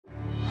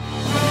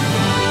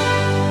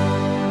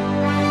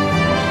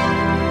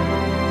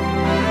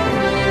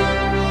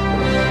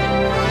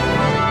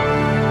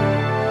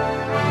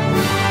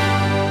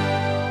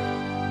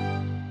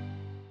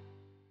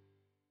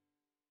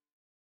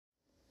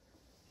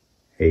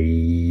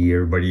Hey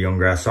everybody, Young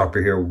Grasshopper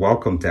here.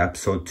 Welcome to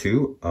episode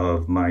 2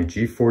 of my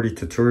G40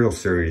 tutorial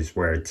series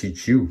where I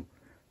teach you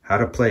how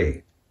to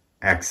play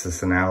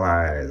Axis and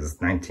Allies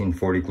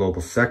 1940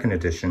 Global 2nd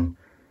Edition.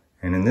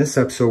 And in this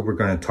episode, we're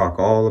going to talk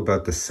all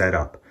about the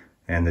setup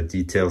and the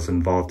details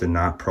involved in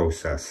that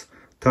process.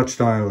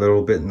 Touched on it a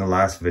little bit in the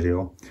last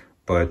video,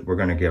 but we're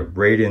going to get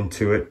right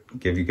into it,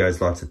 give you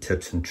guys lots of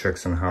tips and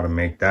tricks on how to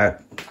make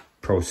that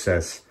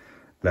process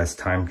less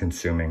time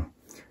consuming.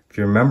 If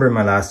you remember in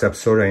my last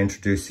episode, I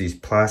introduced these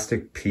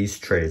plastic piece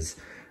trays.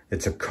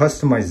 It's a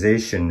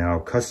customization. Now,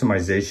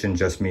 customization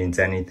just means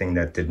anything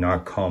that did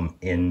not come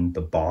in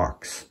the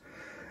box.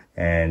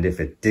 And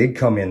if it did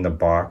come in the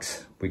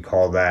box, we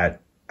call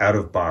that out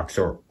of box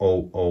or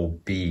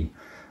OOB.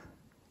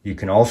 You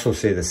can also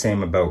say the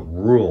same about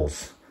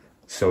rules.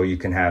 So you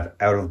can have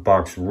out of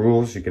box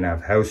rules, you can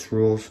have house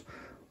rules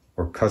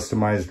or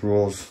customized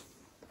rules.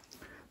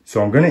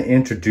 So I'm going to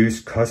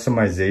introduce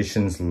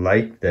customizations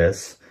like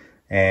this.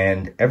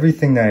 And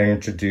everything that I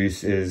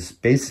introduce is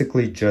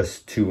basically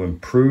just to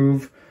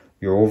improve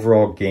your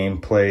overall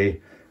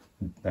gameplay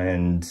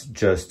and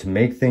just to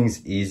make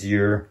things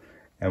easier.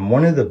 And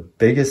one of the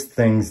biggest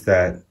things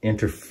that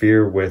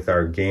interfere with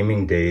our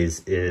gaming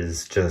days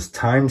is just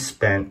time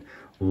spent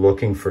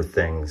looking for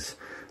things.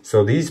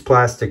 So these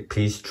plastic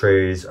piece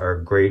trays are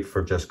great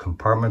for just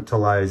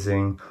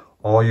compartmentalizing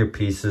all your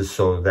pieces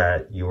so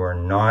that you are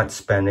not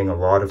spending a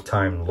lot of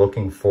time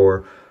looking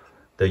for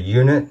the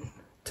unit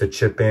to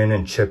chip in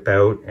and chip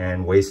out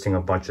and wasting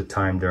a bunch of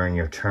time during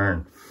your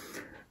turn.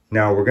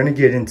 Now we're going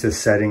to get into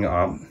setting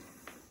up,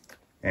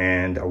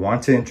 and I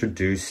want to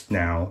introduce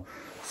now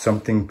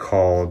something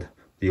called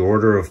the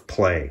order of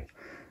play.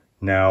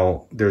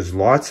 Now there's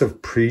lots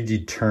of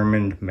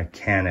predetermined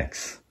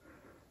mechanics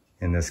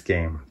in this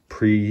game,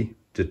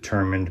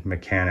 predetermined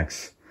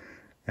mechanics.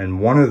 And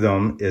one of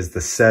them is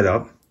the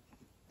setup.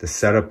 The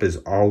setup is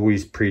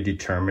always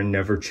predetermined,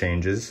 never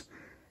changes.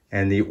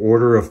 And the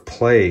order of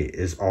play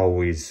is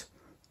always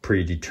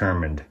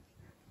predetermined,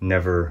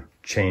 never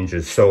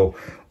changes. So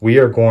we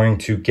are going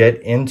to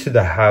get into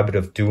the habit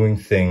of doing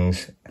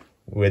things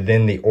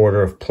within the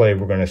order of play.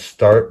 We're going to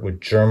start with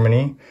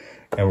Germany,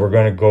 and we're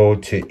going to go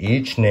to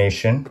each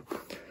nation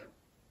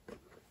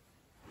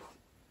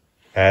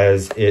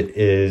as it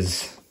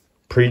is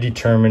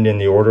predetermined in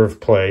the order of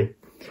play.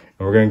 And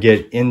we're going to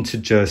get into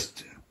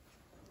just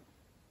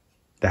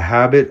the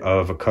habit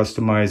of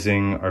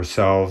customizing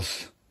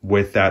ourselves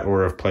with that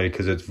order of play,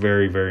 because it's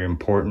very, very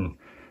important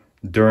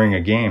during a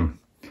game.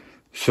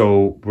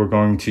 So we're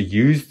going to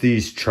use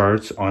these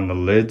charts on the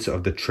lids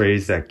of the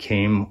trays that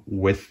came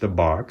with the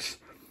box,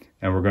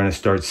 and we're going to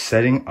start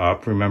setting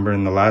up. Remember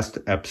in the last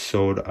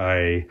episode,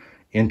 I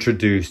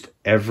introduced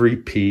every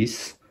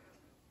piece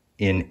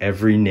in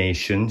every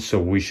nation, so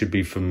we should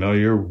be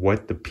familiar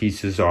what the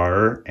pieces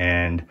are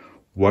and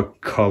what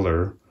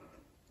color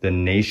the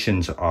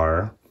nations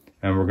are.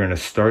 And we're going to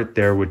start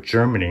there with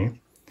Germany.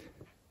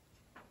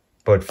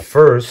 But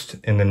first,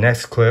 in the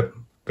next clip,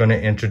 I'm going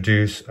to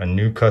introduce a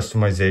new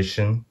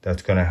customization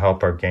that's going to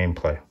help our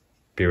gameplay.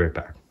 Be right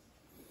back.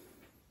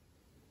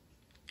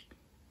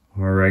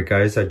 All right,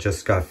 guys, I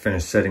just got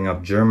finished setting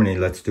up Germany.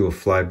 Let's do a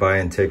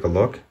flyby and take a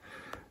look.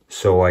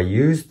 So I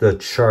used the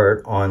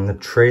chart on the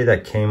tray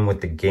that came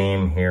with the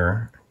game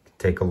here.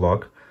 Take a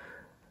look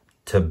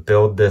to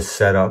build this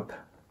setup.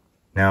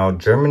 Now,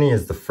 Germany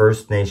is the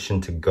first nation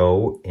to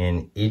go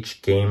in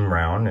each game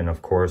round, and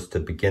of course, to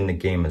begin the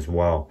game as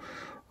well.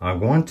 I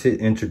want to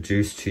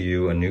introduce to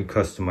you a new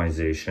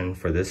customization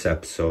for this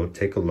episode.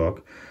 Take a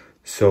look.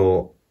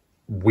 So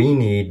we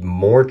need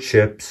more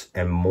chips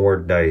and more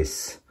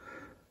dice.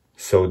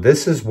 So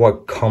this is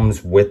what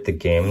comes with the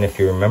game. And if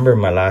you remember in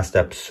my last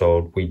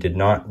episode, we did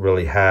not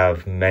really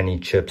have many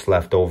chips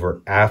left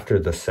over after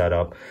the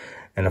setup.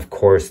 And of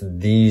course,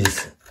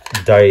 these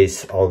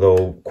dice,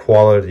 although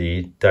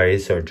quality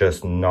dice, are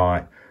just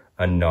not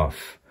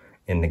enough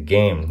in the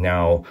game.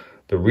 Now,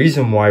 the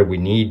reason why we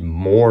need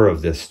more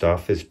of this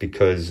stuff is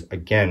because,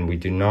 again, we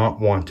do not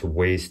want to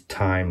waste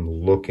time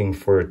looking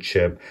for a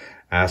chip,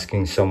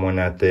 asking someone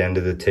at the end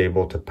of the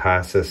table to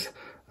pass us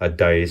a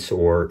dice,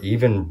 or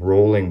even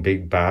rolling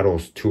big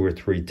battles 2 or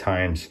 3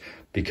 times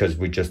because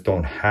we just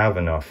don't have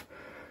enough.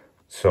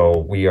 So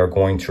we are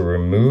going to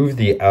remove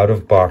the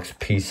out-of-box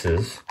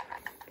pieces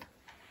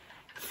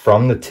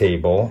from the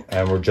table,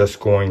 and we're just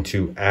going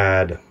to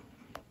add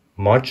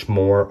much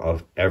more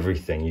of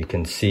everything. You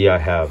can see I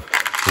have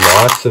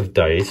lots of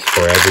dice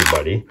for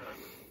everybody,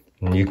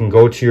 and you can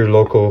go to your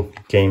local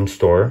game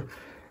store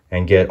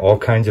and get all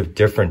kinds of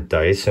different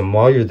dice. And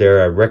while you're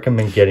there, I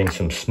recommend getting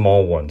some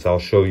small ones. I'll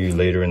show you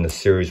later in the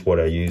series what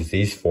I use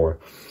these for.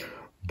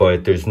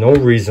 But there's no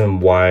reason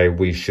why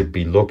we should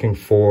be looking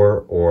for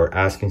or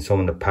asking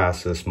someone to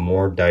pass us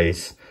more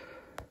dice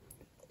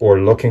or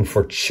looking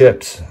for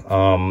chips.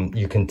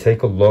 You can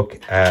take a look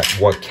at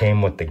what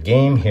came with the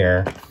game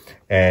here,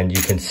 and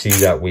you can see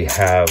that we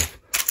have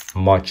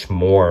much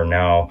more.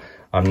 Now,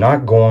 I'm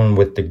not going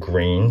with the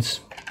greens,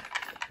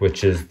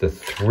 which is the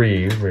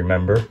 3,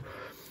 remember.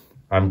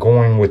 I'm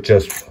going with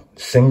just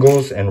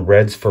singles and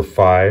reds for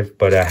 5,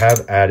 but I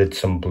have added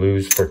some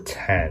blues for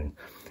 10.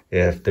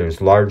 If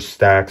there's large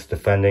stacks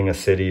defending a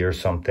city or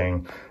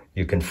something,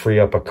 you can free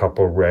up a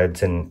couple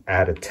reds and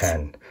add a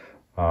 10.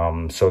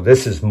 So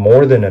this is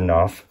more than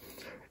enough.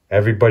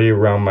 Everybody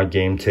around my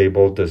game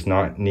table does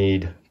not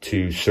need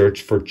to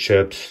search for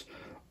chips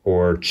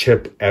or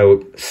chip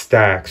out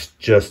stacks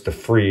just to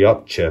free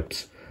up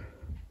chips.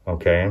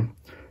 Okay,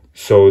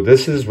 so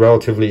this is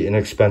relatively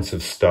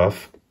inexpensive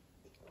stuff.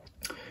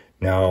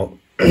 Now,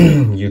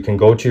 you can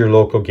go to your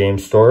local game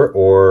store,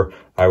 or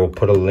I will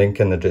put a link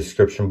in the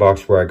description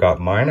box where I got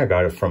mine. I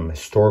got it from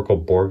Historical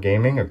Board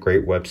Gaming, a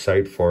great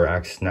website for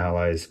Axis and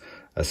Allies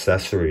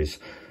accessories.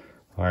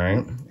 All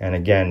right, and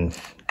again,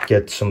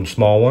 get some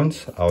small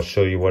ones. I'll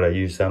show you what I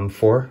use them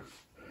for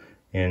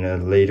in a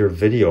later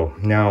video.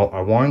 Now,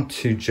 I want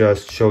to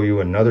just show you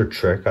another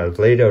trick. I've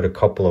laid out a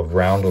couple of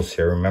roundels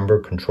here. Remember,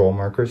 control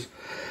markers?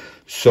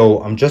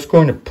 So I'm just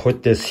going to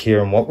put this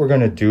here, and what we're going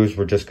to do is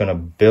we're just going to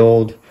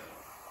build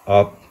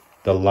up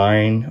the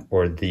line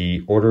or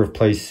the order of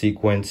play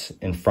sequence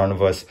in front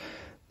of us.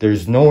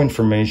 There's no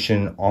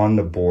information on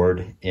the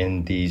board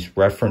in these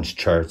reference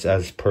charts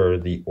as per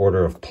the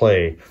order of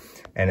play,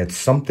 and it's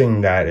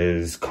something that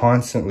is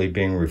constantly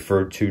being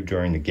referred to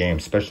during the game,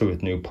 especially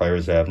with new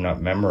players that have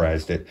not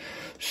memorized it.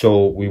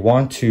 So we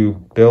want to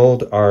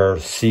build our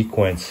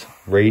sequence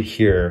right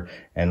here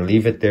and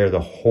leave it there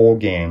the whole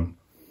game.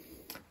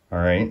 All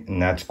right,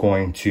 and that's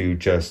going to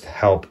just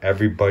help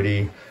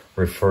everybody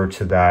refer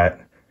to that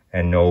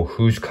and know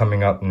who's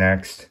coming up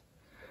next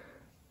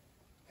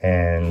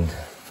and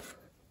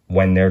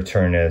when their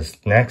turn is.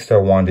 Next, I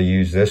want to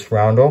use this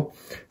roundel.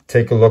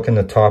 Take a look in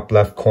the top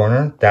left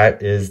corner.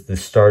 That is the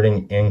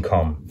starting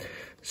income.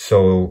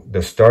 So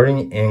the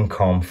starting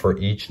income for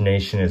each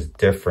nation is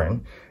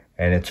different,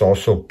 and it's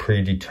also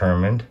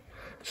predetermined.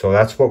 So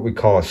that's what we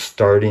call a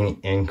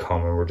starting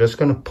income. And we're just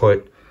going to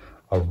put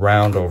a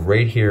roundel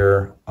right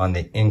here on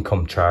the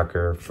income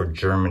tracker for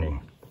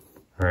Germany.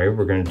 All right,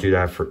 we're going to do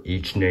that for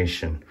each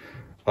nation.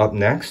 Up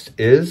next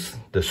is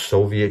the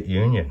Soviet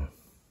Union.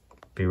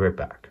 Be right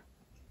back.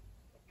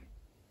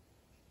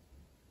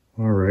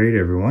 All right,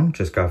 everyone,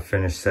 just got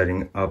finished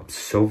setting up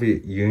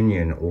Soviet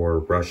Union or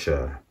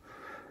Russia.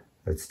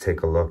 Let's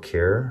take a look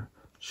here.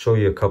 Show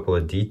you a couple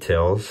of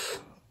details.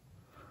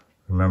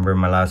 Remember in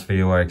my last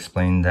video, I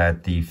explained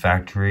that the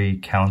factory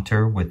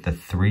counter with the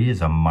 3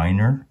 is a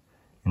minor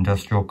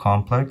industrial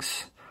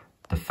complex.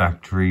 The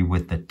factory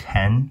with the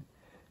 10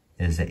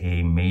 is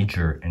a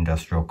major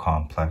industrial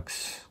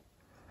complex.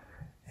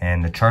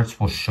 And the charts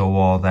will show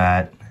all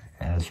that,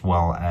 as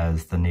well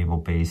as the naval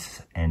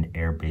base and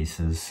air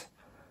bases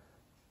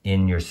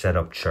in your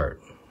setup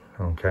chart.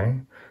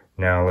 Okay,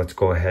 now let's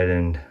go ahead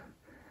and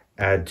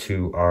add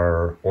to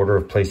our order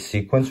of place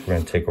sequence. We're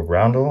going to take a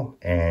roundel,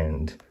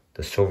 and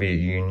the Soviet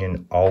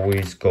Union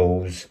always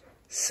goes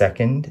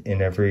second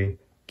in every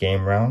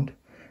game round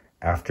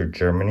after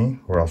Germany.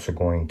 We're also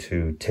going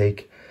to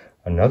take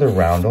another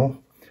roundel.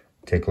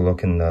 Take a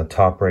look in the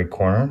top right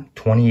corner,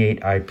 28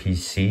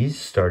 IPCs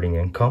starting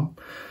income.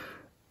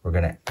 We're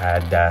going to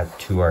add that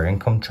to our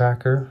income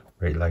tracker,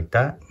 right like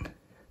that.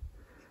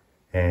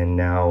 And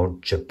now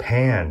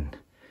Japan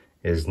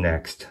is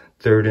next,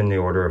 third in the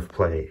order of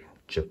play.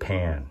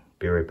 Japan.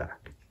 Be right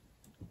back.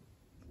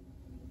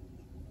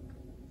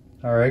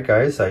 All right,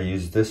 guys, I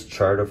used this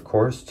chart, of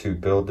course, to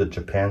build the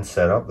Japan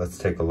setup. Let's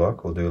take a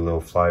look. We'll do a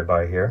little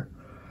flyby here.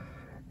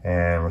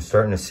 And we're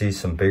starting to see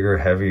some bigger,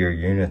 heavier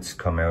units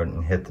come out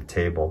and hit the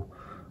table.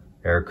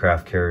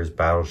 Aircraft carriers,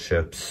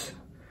 battleships.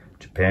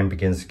 Japan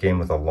begins the game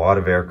with a lot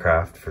of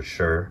aircraft for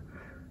sure.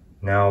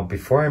 Now,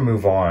 before I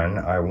move on,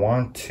 I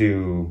want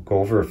to go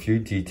over a few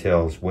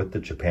details with the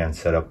Japan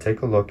setup.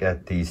 Take a look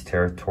at these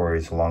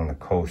territories along the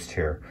coast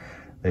here.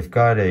 They've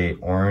got a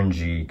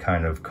orangey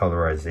kind of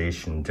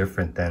colorization,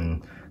 different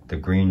than the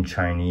green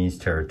Chinese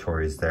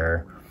territories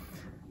there,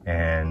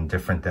 and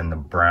different than the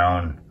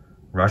brown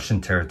Russian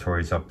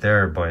territories up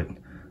there. But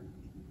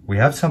we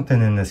have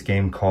something in this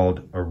game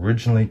called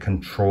originally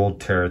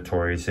controlled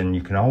territories, and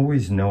you can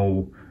always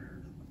know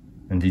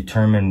and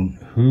determine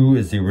who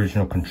is the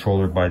original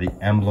controller by the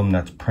emblem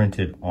that's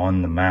printed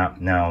on the map.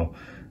 Now,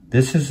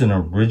 this is an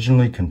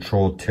originally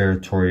controlled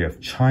territory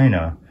of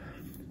China.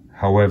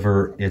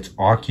 However, it's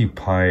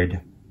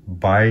occupied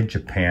by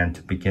Japan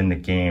to begin the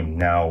game.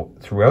 Now,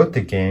 throughout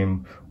the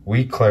game,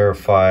 we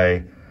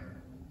clarify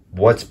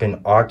what's been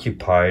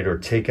occupied or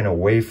taken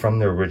away from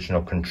the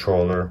original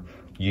controller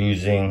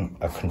using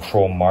a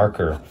control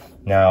marker.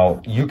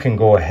 Now, you can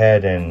go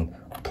ahead and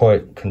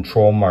put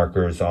control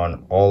markers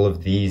on all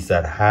of these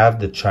that have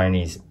the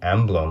Chinese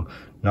emblem,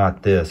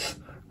 not this.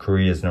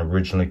 Korea is an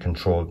originally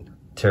controlled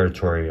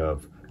territory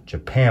of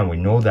Japan. We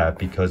know that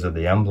because of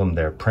the emblem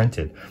there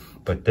printed.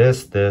 But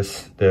this,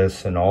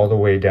 and all the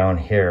way down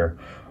here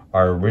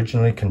are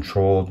originally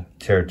controlled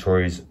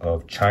territories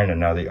of China.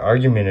 Now, the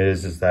argument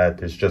is that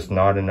there's just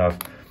not enough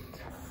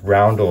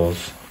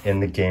roundels in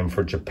the game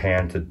for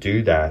Japan to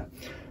do that.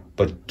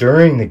 But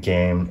during the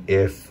game,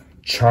 if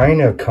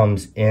China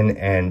comes in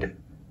and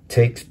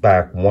takes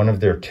back one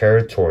of their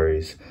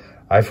territories,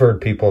 I've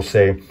heard people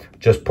say,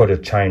 just put a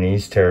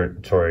Chinese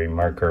territory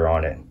marker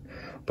on it.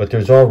 But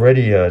there's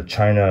already a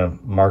China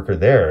marker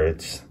there.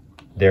 It's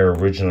their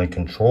originally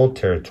controlled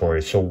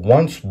territory. So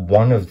once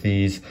one of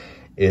these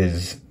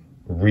is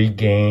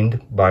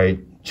regained by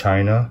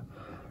China,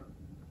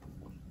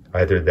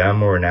 either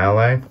them or an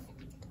ally,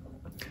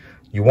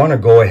 you want to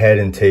go ahead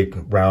and take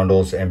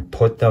roundels and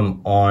put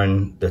them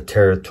on the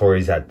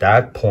territories at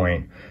that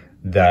point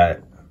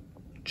that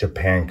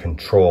Japan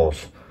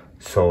controls,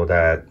 so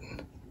that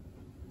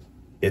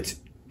it's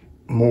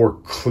more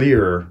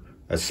clear,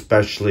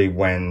 especially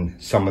when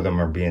some of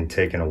them are being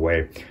taken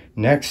away.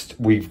 Next,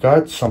 we've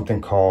got something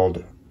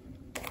called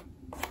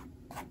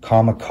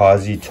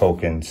kamikaze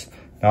tokens.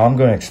 Now, I'm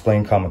going to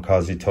explain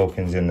kamikaze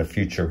tokens in the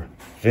future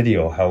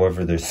video.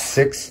 However, there's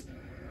 6,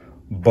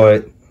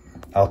 but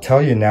I'll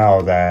tell you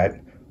now that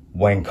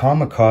when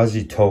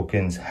kamikaze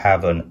tokens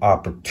have an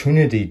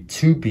opportunity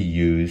to be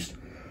used,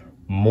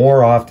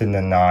 more often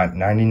than not,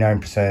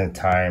 99% of the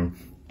time,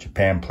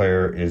 Japan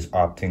player is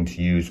opting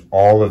to use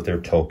all of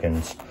their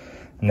tokens.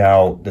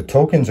 Now, the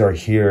tokens are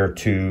here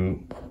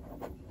to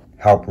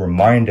help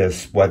remind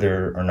us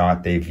whether or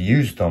not they've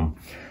used them.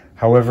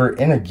 However,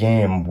 in a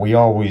game, we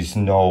always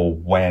know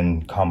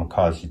when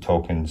kamikaze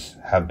tokens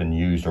have been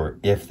used or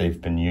if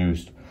they've been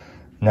used.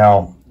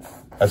 Now,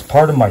 as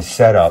part of my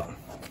setup,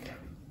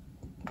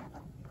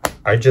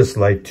 I just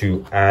like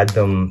to add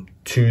them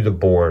to the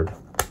board.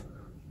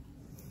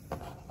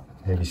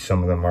 Maybe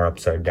some of them are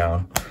upside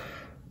down.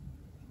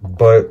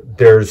 But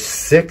there's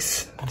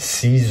 6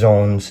 C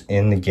zones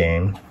in the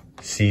game,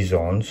 C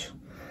zones,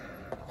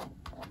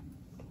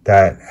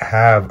 that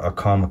have a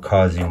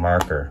kamikaze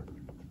marker.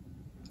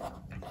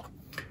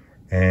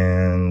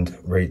 And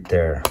right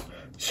there.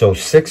 So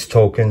 6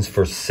 tokens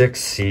for 6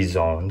 C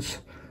zones.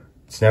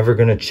 It's never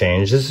going to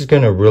change. This is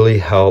going to really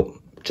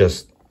help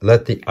just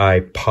let the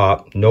eye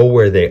pop, know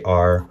where they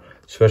are,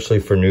 especially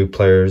for new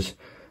players,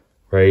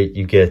 right?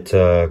 You get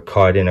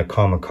caught in a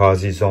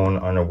kamikaze zone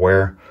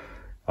unaware.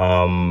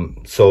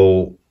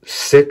 So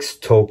 6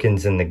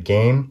 tokens in the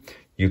game.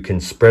 You can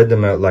spread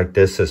them out like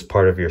this as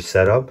part of your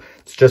setup.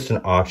 It's just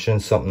an option,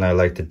 something I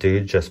like to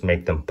do, just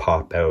make them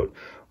pop out.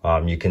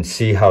 You can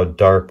see how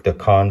dark the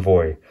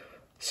convoy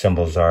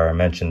symbols are. I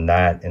mentioned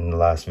that in the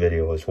last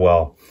video as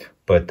well.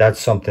 But that's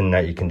something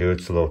that you can do.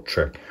 It's a little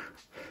trick.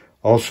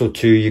 Also,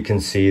 too, you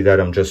can see that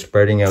I'm just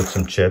spreading out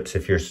some chips.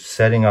 If you're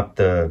setting up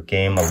the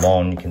game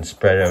alone, you can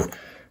spread out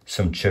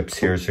some chips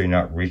here so you're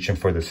not reaching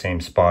for the same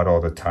spot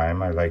all the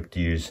time. I like to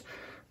use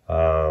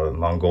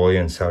Mongolia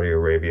and Saudi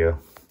Arabia.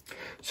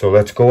 So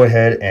let's go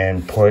ahead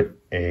and put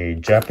a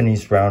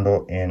Japanese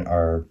roundel in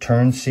our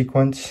turn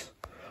sequence,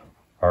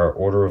 our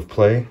order of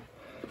play,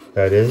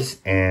 that is,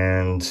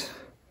 and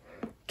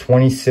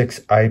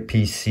 26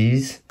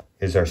 IPCs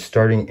is our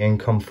starting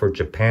income for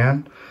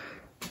Japan.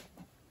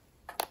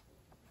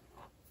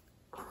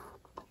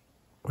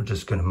 We're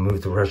just going to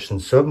move the Russian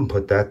sub and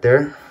put that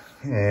there,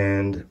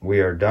 and we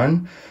are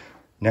done.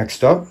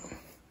 Next up,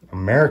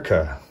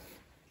 America,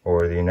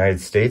 or the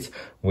United States.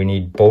 We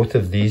need both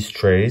of these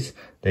trays.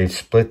 They've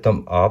split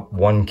them up.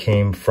 One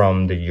came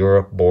from the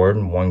Europe board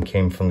and one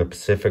came from the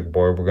Pacific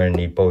board. We're going to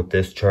need both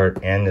this chart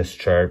and this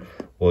chart.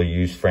 We'll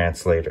use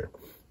France later.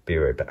 Be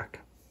right back.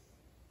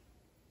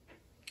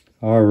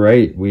 All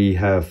right, we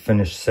have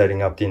finished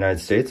setting up the United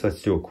States.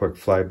 Let's do a quick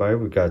flyby.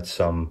 We've got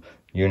some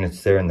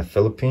units there in the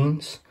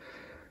Philippines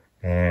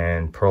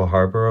and Pearl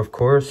Harbor, of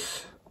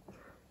course,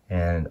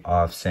 and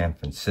off San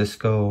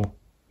Francisco.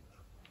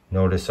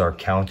 Notice our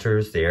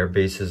counters, the air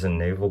bases and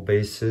naval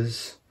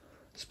bases,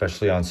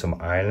 especially on some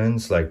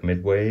islands like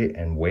Midway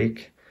and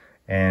Wake.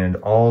 And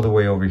all the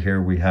way over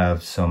here, we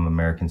have some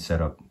American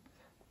setup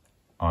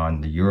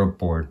on the Europe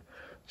board.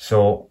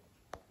 So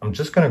I'm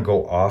just going to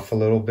go off a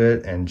little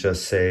bit and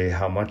just say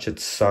how much it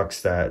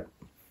sucks that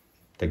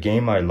the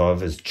game I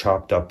love is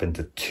chopped up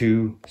into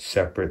 2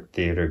 separate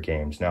theater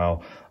games.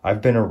 Now,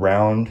 I've been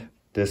around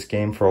this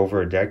game for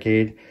over a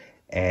decade,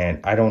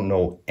 and I don't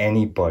know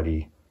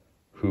anybody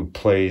who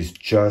plays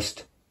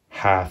just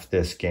half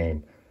this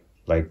game,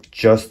 like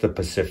just the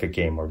Pacific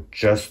game or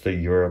just the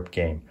Europe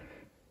game.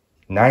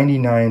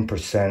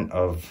 99%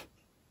 of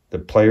the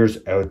players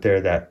out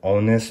there that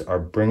own this are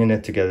bringing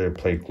it together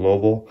to play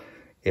global.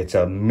 It's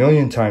a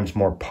million times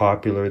more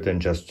popular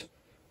than just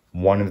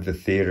one of the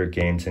theater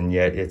games, and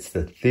yet it's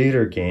the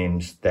theater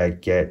games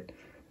that get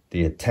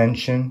the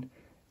attention,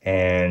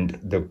 and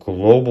the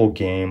global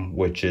game,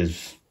 which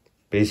is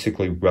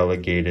basically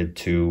relegated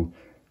to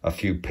a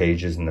few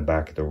pages in the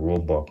back of the rule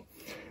book.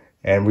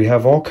 And we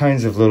have all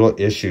kinds of little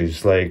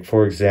issues. Like,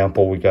 for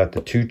example, we got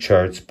the 2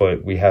 charts,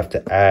 but we have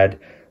to add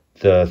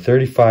the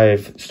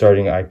 35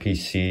 starting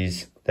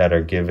IPCs that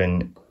are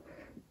given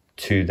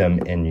to them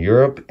in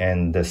Europe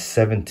and the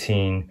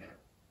 17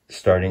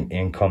 starting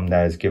income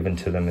that is given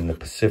to them in the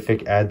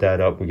Pacific. Add that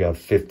up, we got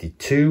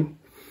 52.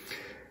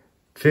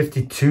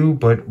 52,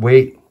 but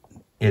wait,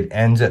 it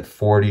ends at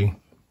 40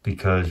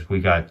 because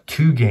we got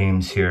 2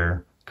 games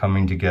here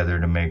coming together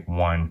to make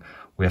one.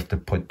 We have to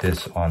put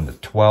this on the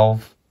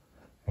 12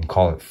 and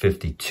call it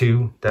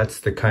 52. That's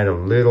the kind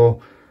of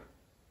little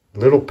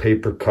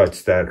paper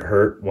cuts that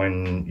hurt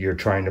when you're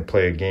trying to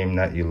play a game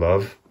that you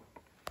love.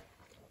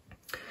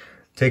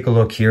 Take a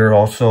look here.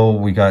 Also,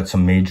 we got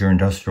some major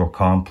industrial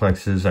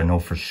complexes. I know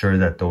for sure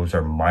that those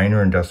are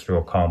minor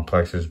industrial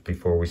complexes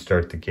before we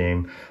start the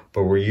game,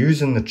 but we're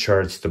using the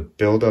charts to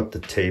build up the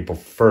table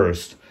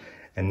first,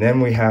 and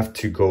then we have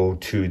to go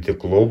to the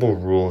global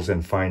rules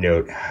and find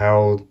out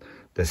how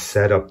the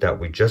setup that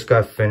we just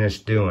got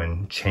finished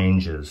doing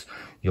changes.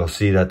 You'll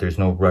see that there's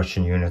no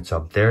Russian units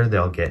up there.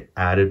 They'll get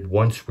added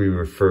once we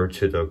refer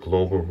to the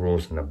global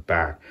rules in the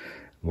back.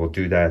 We'll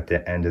do that at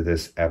the end of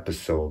this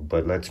episode,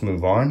 but let's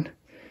move on.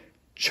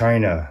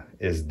 China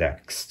is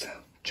next.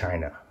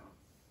 China.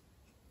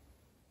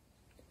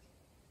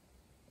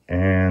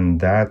 And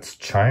that's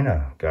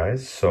China,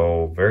 guys.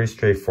 So very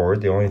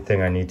straightforward. The only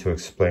thing I need to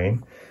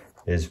explain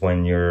is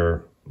when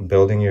you're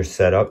building your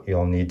setup,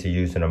 you'll need to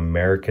use an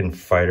American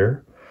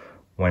fighter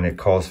when it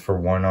calls for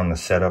one on the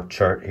setup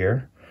chart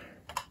here.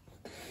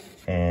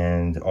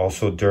 And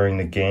also during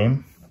the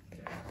game,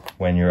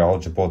 when you're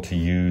eligible to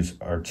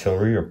use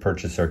artillery or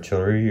purchase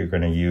artillery, you're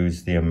going to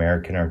use the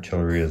American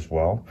artillery as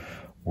well.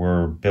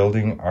 We're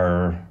building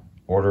our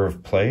order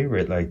of play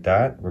right like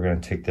that. We're going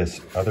to take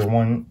this other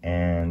one,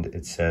 and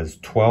it says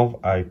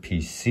 12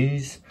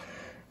 IPCs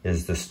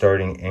is the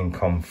starting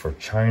income for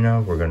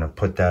China. We're going to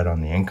put that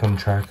on the income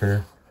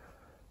tracker.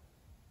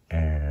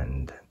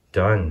 And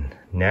done.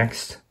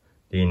 Next,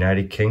 the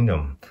United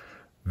Kingdom.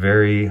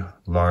 Very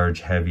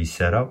large, heavy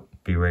setup.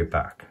 Be right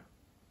back.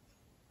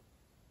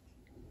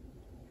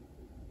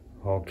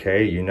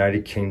 Okay,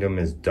 United Kingdom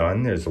is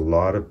done. There's a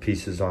lot of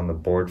pieces on the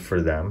board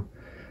for them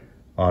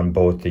on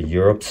both the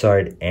Europe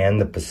side and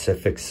the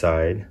Pacific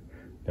side.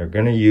 They're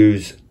going to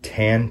use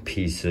tan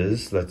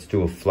pieces. Let's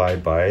do a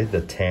flyby. The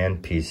tan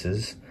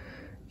pieces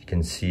you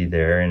can see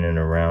there in and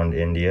around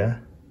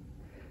India.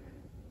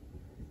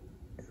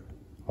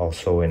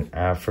 Also in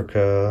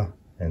Africa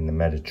and the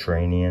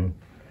Mediterranean.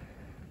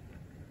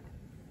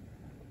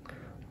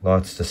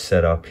 Lots to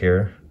set up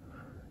here.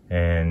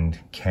 And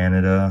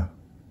Canada.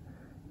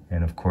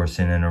 And of course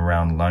in and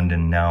around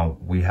London. Now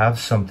we have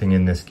something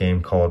in this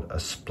game called a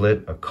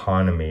split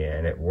economy,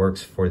 and it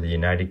works for the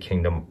United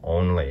Kingdom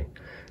only.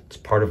 It's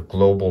part of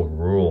global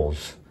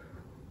rules.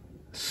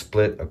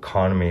 Split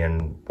economy,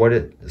 and what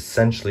it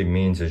essentially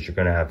means is you're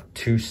going to have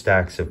two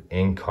stacks of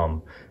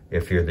income.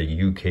 If you're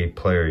the UK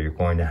player, you're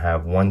going to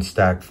have one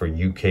stack for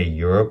UK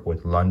Europe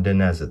with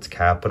London as its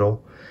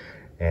capital,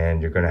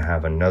 and you're going to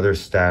have another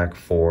stack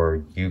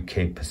for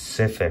UK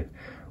Pacific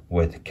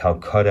with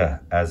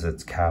Calcutta as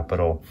its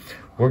capital.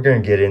 We're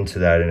going to get into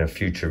that in a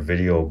future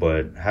video,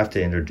 but I have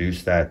to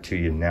introduce that to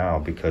you now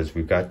because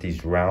we've got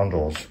these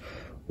roundels.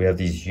 We have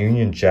these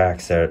Union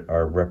Jacks that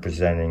are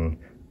representing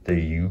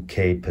the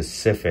UK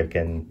Pacific,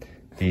 and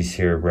these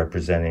here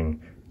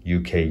representing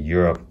UK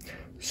Europe.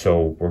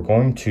 So we're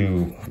going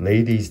to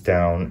lay these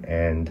down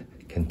and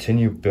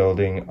continue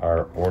building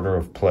our order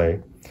of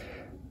play.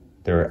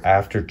 They're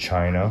after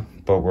China,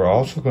 but we're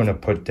also going to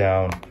put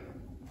down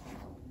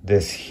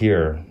this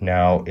here.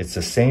 Now it's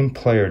the same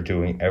player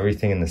doing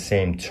everything in the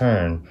same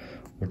turn.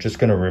 We're just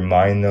going to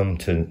remind them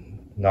to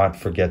not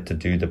forget to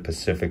do the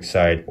Pacific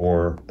side,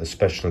 or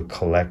especially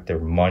collect their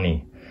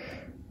money,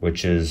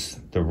 which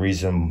is the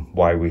reason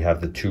why we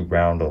have the two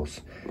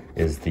roundels,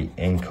 is the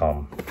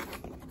income.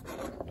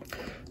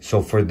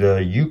 So for the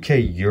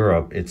UK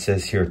Europe, it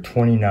says here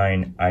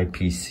 29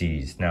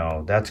 IPCs.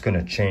 Now that's going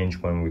to change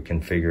when we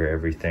configure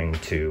everything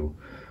to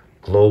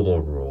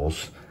global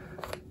rules.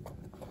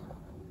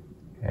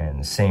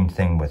 And the same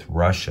thing with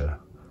Russia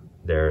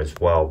there as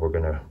well. We're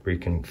going to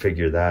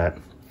reconfigure that.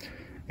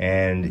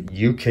 And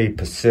UK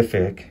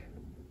Pacific,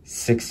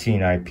 16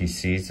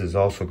 IPCs is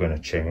also going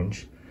to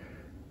change.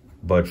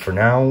 But for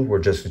now, we're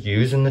just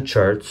using the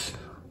charts,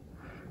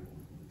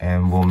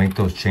 and we'll make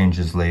those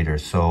changes later.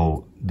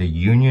 So the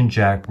Union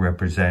Jack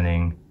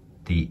representing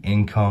the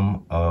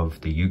income of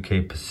the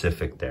UK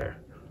Pacific there,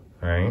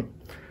 all right?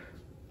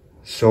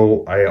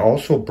 So I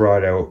also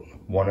brought out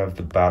one of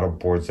the battle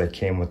boards that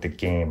came with the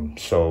game.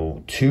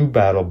 So two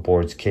battle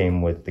boards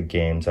came with the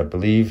games. I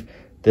believe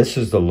this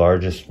is the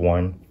largest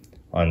one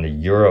on the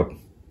Europe,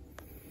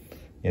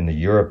 in the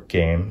Europe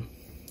game.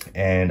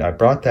 And I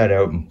brought that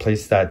out and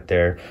placed that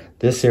there.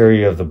 This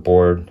area of the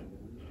board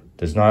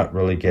does not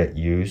really get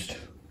used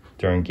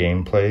during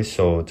gameplay,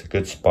 so it's a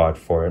good spot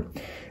for it.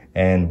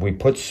 And we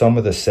put some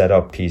of the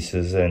setup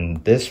pieces,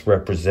 and this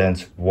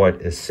represents what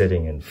is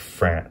sitting in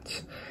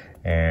France.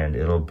 And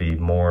it'll be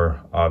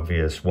more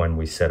obvious when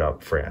we set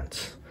up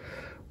France.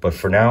 But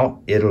for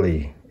now,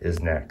 Italy is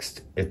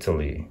next.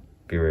 Italy.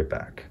 Be right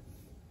back.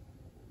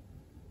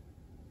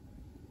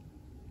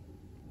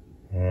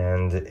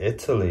 And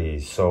Italy,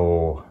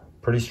 so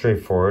pretty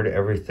straightforward.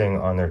 Everything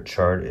on their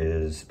chart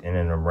is in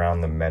and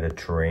around the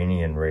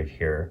Mediterranean right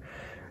here.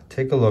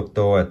 Take a look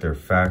though at their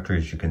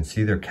factories. You can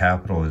see their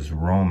capital is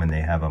Rome, and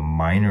they have a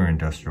minor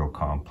industrial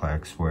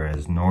complex,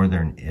 whereas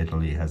northern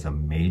Italy has a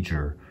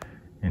major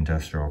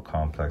industrial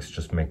complex.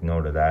 Just make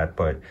note of that.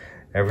 But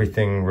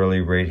everything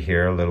really right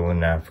here, a little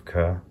in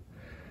Africa,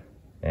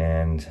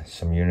 and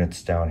some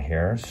units down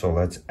here. So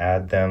let's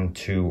add them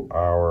to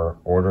our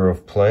order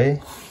of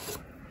play.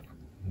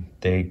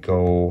 They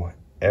go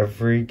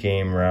every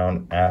game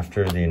round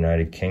after the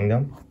United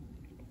Kingdom.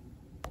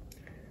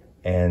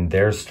 And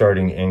their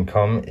starting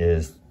income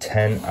is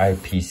 10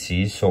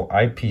 IPCs. So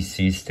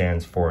IPC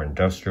stands for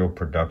Industrial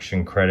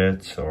Production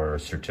Credits or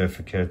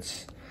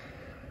Certificates.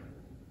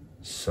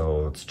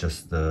 So it's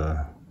just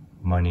the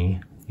money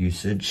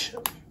usage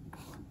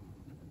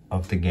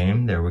of the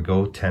game. There we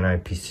go, 10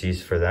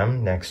 IPCs for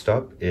them. Next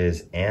up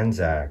is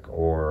Anzac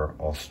or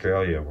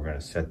Australia. We're gonna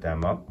set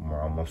them up and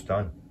we're almost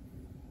done.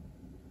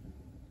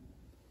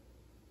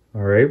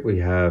 All right, we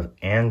have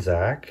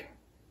Anzac.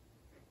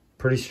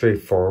 Pretty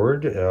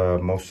straightforward.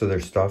 Most of their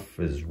stuff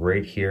is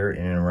right here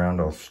in and around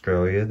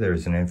Australia.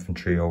 There's an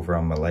infantry over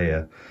on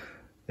Malaya.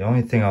 The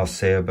only thing I'll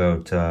say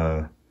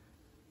about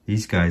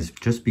these guys,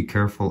 just be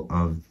careful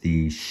of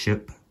the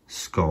ship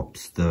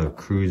sculpts, the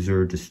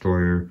cruiser,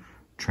 destroyer,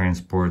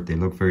 transport. They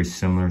look very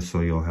similar,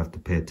 so you'll have to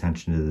pay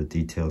attention to the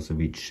details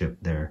of each ship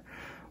there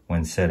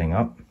when setting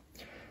up.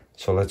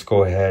 So let's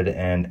go ahead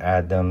and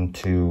add them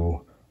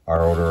to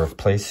our order of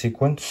play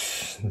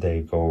sequence.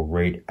 They go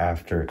right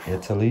after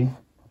Italy.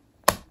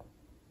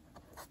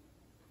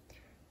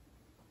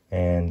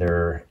 And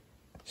their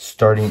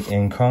starting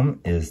income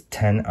is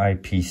 10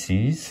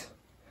 IPCs,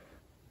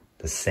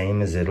 the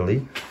same as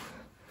Italy.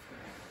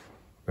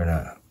 We're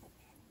gonna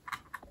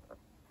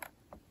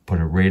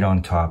put it right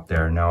on top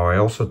there. Now, I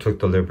also took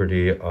the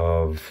liberty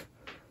of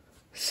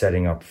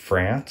setting up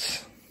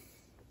France.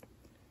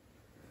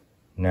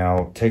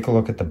 Now, take a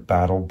look at the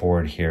battle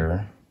board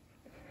here.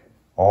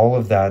 All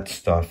of that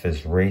stuff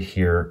is right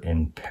here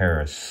in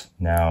Paris.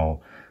 Now,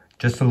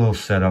 just a little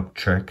setup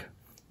trick.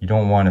 You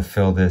don't want to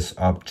fill this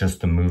up just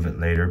to move it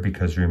later,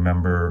 because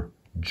remember,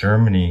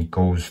 Germany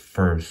goes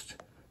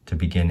first to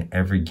begin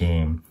every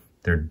game.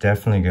 They're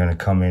definitely going to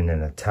come in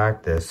and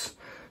attack this.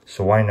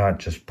 So why not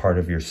just part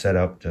of your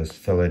setup, just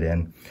fill it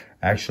in.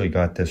 I actually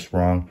got this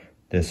wrong.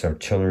 This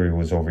artillery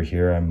was over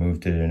here. I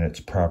moved it in its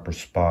proper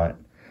spot.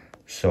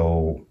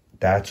 So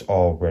that's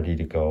all ready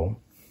to go.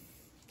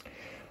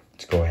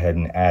 Let's go ahead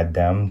and add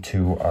them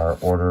to our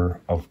order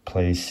of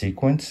play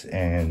sequence.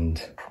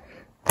 And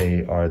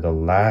they are the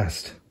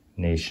last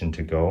nation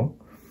to go,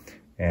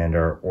 and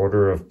our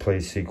order of play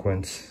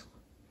sequence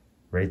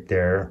right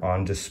there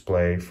on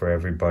display for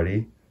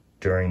everybody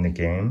during the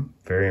game.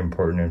 Very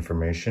important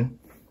information.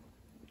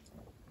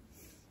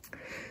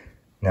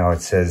 Now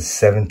it says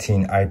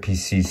 17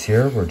 IPCs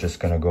here. We're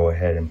just going to go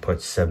ahead and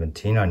put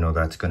 17. I know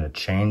that's going to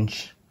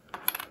change.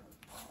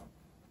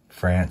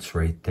 France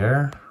right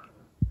there.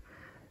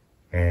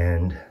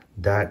 And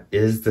that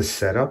is the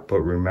setup,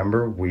 but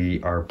remember,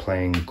 we are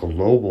playing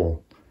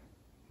global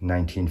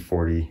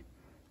 1940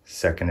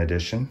 second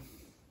edition.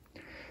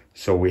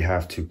 So we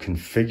have to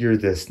configure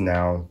this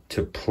now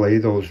to play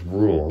those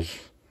rules.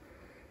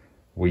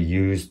 We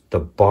used the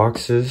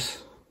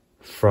boxes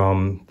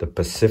from the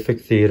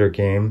Pacific Theater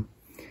game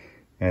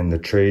and the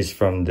trays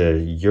from the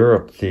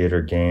Europe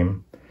Theater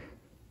game.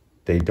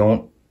 They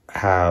don't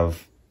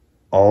have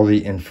all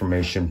the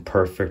information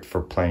perfect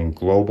for playing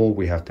global.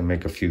 We have to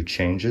make a few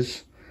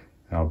changes.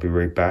 I'll be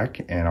right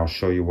back and I'll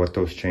show you what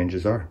those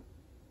changes are.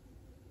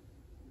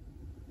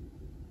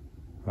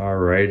 All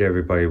right,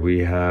 everybody, we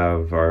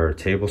have our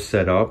table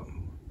set up.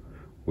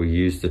 We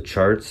use the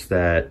charts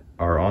that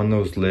are on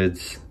those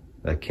lids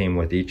that came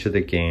with each of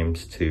the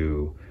games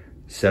to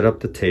set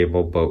up the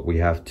table, but we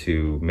have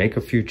to make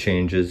a few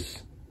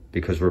changes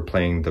because we're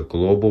playing the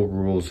Global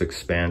Rules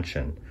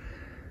expansion.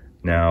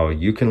 Now,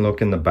 you can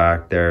look in the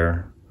back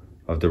there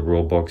of the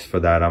rule books for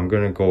that. I'm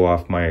going to go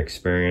off my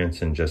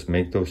experience and just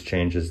make those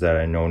changes that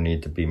I know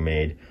need to be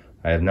made.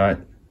 I have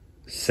not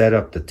set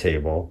up the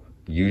table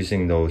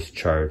using those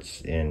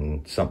charts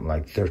in something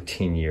like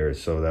 13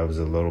 years. So that was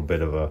a little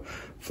bit of a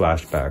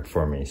flashback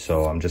for me.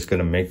 So I'm just going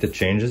to make the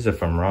changes.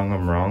 If I'm wrong,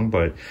 I'm wrong.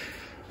 But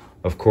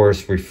of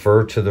course,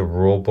 refer to the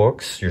rule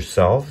books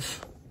yourselves.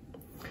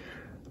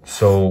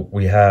 So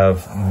we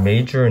have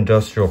major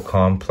industrial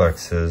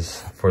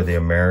complexes for the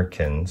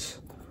Americans,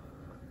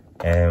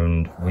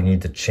 and we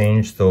need to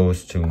change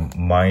those to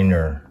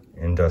minor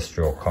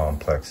industrial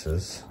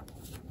complexes.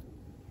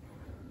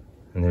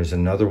 And there's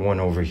another one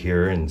over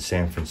here in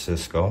San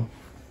Francisco.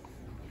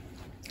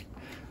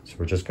 So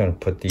we're just going to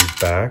put these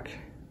back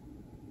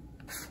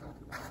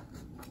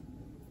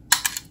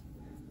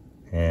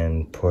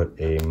and put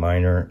a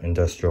minor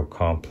industrial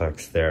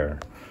complex there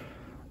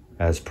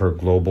as per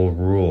global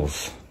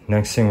rules.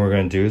 Next thing we're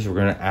going to do is we're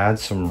going to add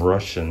some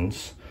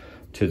Russians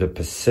to the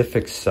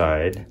Pacific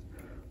side.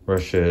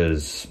 Russia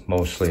is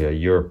mostly a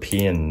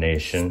European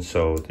nation,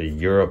 so the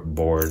Europe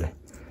board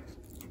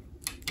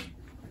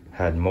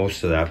had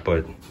most of that,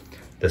 but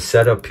the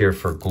setup here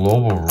for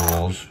global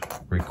rules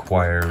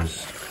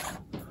requires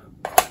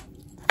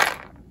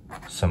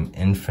some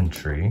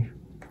infantry.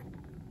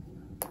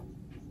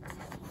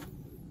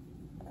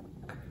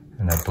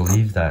 And I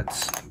believe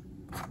that's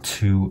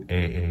 2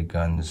 AA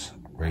guns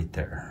right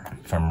there.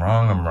 If I'm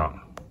wrong, I'm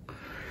wrong.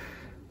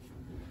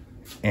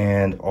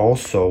 And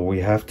also we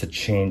have to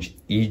change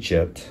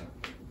Egypt,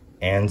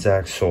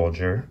 Anzac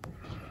soldier.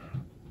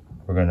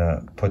 We're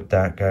gonna put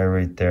that guy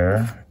right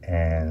there,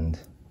 and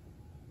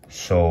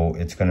so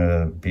it's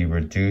gonna be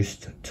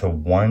reduced to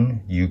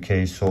 1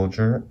 UK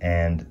soldier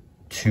and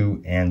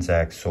 2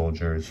 Anzac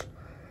soldiers.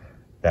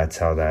 That's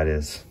how that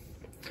is.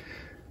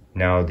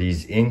 Now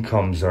these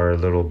incomes are a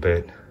little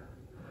bit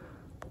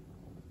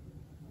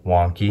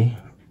wonky.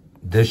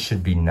 This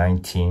should be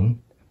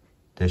 19.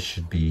 This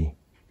should be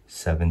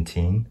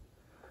 17.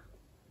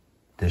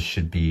 This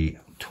should be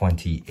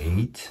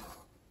 28.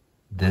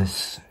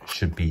 This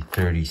should be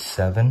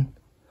 37.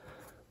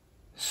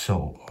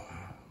 So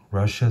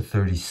Russia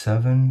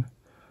 37,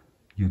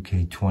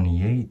 UK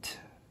 28,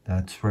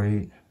 that's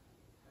right,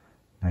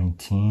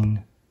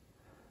 19.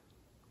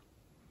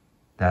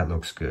 That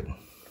looks good.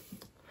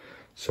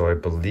 So I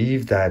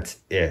believe that's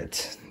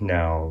it.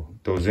 Now,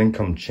 those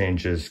income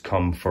changes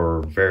come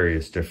for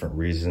various different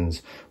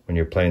reasons. When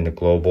you're playing the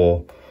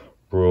global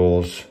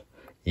rules,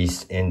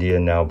 East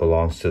India now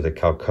belongs to the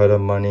Calcutta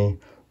money,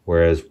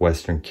 whereas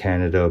Western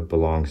Canada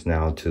belongs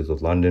now to the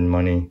London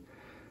money.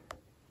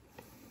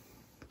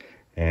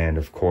 And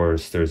of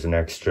course, there's an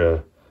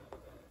extra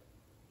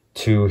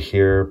 2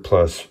 here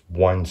plus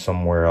 1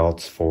 somewhere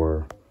else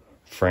for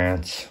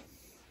France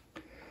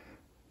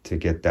to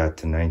get that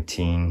to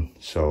 19.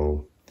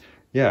 So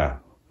yeah,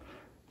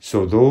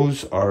 so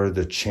those are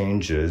the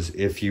changes.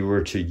 If you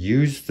were to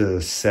use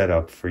the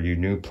setup for you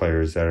new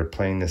players that are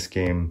playing this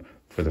game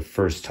for the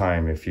first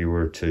time, if you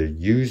were to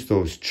use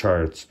those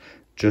charts,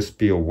 just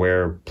be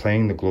aware,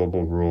 playing the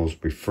global rules,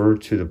 refer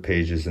to the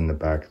pages in the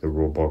back of the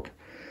rule book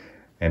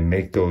and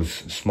make those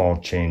small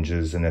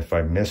changes. And if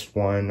I missed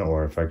one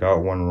or if I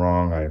got one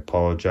wrong, I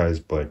apologize,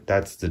 but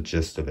that's the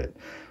gist of it.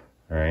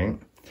 All right.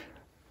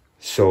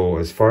 So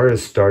as far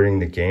as starting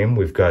the game,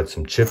 we've got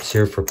some chips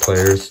here for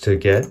players to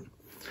get.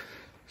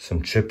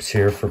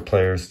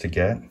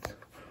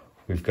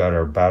 We've got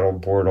our battle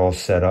board all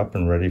set up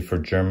and ready for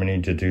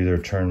Germany to do their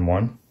turn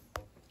 1.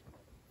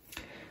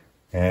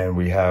 And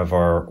we have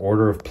our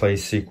order of play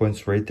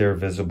sequence right there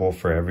visible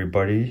for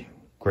everybody.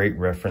 Great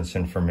reference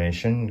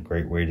information,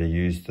 great way to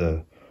use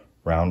the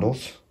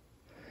roundels.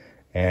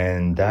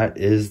 And that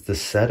is the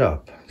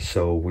setup.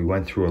 So we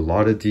went through a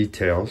lot of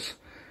details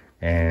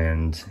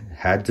and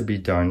had to be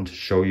done to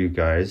show you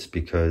guys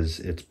because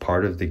it's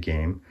part of the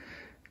game.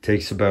 It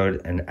takes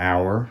about an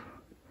hour,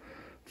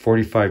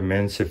 45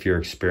 minutes if you're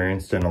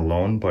experienced and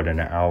alone, but an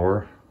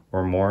hour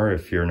or more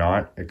if you're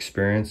not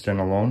experienced and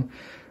alone.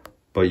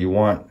 But you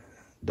want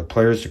the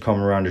players to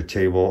come around your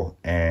table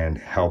and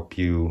help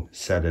you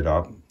set it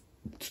up.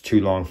 It's too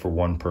long for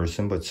one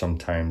person, but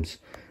sometimes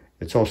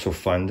it's also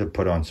fun to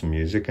put on some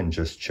music and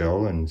just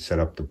chill and set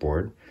up the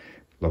board,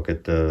 look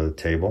at the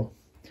table.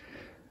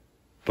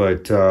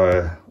 But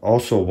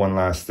also one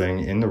last thing,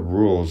 in the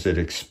rules, it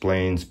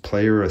explains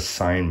player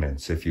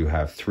assignments. If you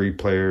have 3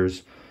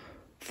 players,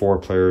 4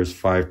 players,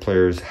 5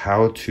 players,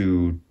 how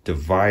to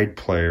divide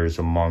players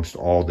amongst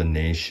all the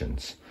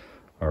nations,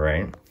 all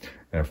right?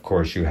 And of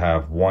course, you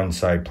have one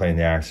side playing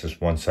the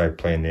Axis, one side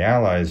playing the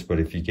Allies, but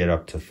if you get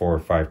up to 4 or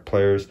 5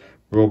 players,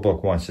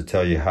 rulebook wants to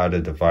tell you how to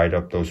divide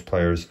up those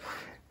players.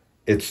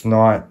 It's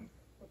not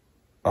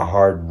a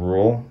hard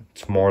rule.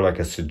 It's more like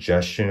a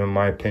suggestion, in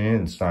my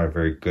opinion. It's not a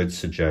very good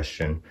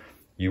suggestion.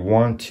 You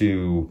want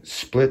to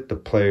split the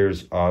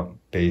players up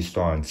based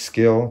on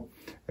skill,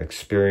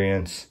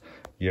 experience.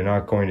 You're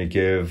not going to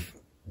give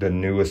the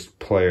newest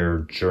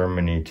player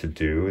Germany to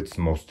do. It's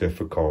the most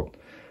difficult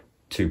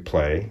to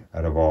play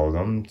out of all of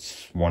them.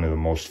 It's one of the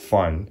most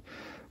fun.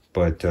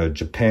 But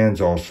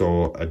Japan's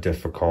also a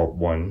difficult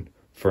one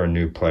for a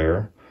new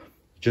player.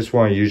 You just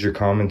want to use your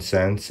common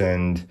sense,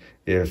 and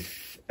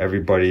if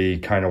everybody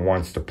kind of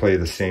wants to play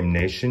the same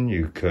nation,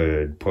 you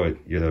could put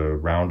your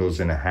roundels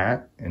in a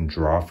hat and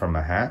draw from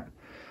a hat.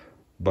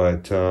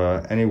 But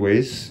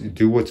anyways,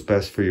 do what's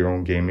best for your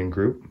own gaming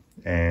group.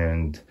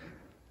 And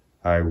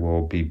I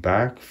will be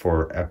back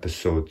for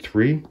episode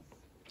 3.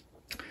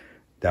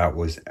 That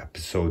was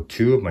episode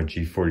 2 of my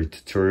G40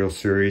 tutorial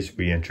series.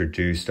 We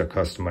introduced a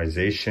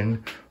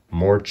customization,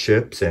 more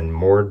chips, and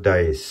more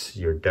dice.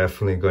 You're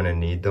definitely going to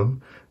need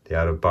them. The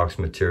out-of-box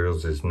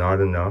materials is not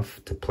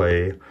enough to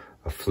play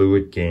a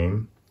fluid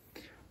game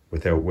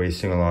without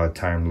wasting a lot of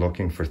time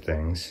looking for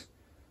things.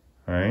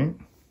 All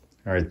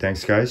right,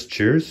 thanks guys.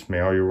 Cheers.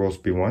 May all your rolls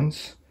be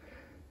ones,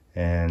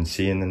 and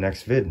see you in the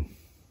next vid.